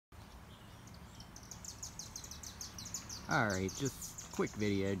Alright, just quick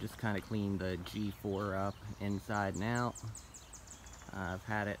video, just kind of cleaned the G4 up inside and out. I've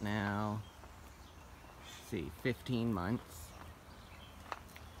had it now, let's see, 15 months.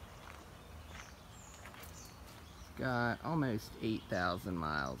 Got almost 8,000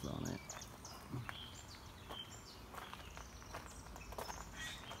 miles on it.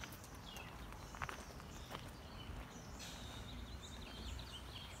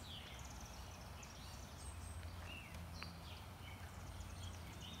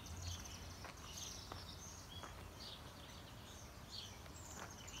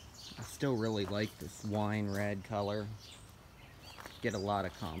 I still really like this wine red color. Get a lot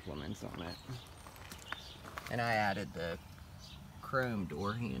of compliments on it. And I added the chrome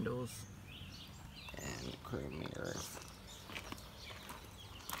door handles and chrome mirrors.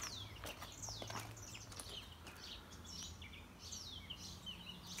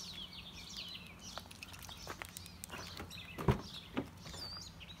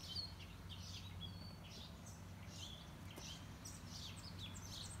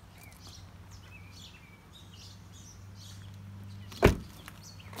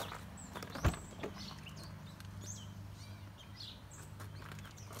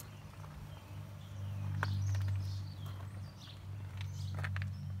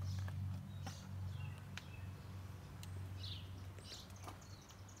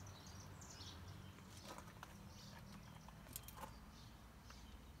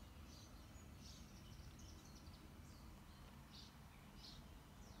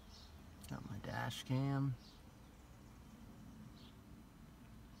 Got my dash cam.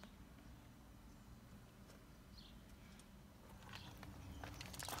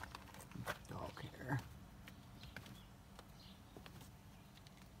 Dog hair.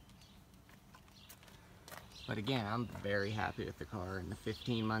 But again, I'm very happy with the car. In the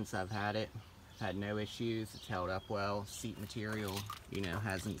 15 months I've had it, I've had no issues. It's held up well. Seat material, you know,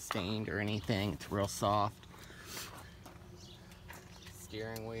 hasn't stained or anything. It's real soft.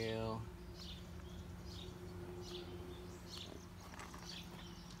 Steering wheel.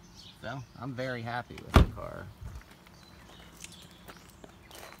 So, I'm very happy with the car.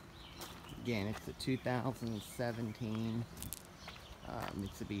 Again, it's a 2017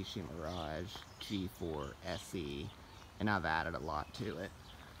 Mitsubishi Mirage G4 SE, and I've added a lot to it.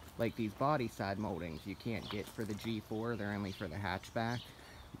 Like these body side moldings you can't get for the G4, they're only for the hatchback,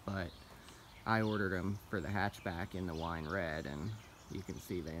 but I ordered them for the hatchback in the wine red, and you can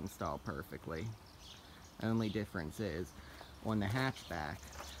see they install perfectly. Only difference is, on the hatchback,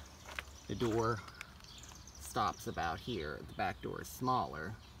 the door stops about here. The back door is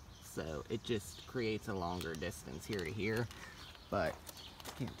smaller, so it just creates a longer distance here to here, but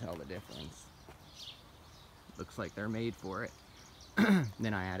you can't tell the difference. Looks like they're made for it.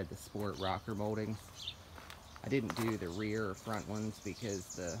 Then I added the sport rocker moldings. I didn't do the rear or front ones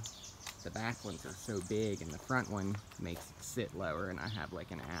because the back ones are so big, and the front one makes it sit lower, and I have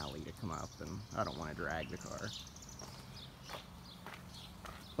like an alley to come up, and I don't want to drag the car.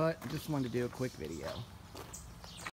 But just wanted to do a quick video.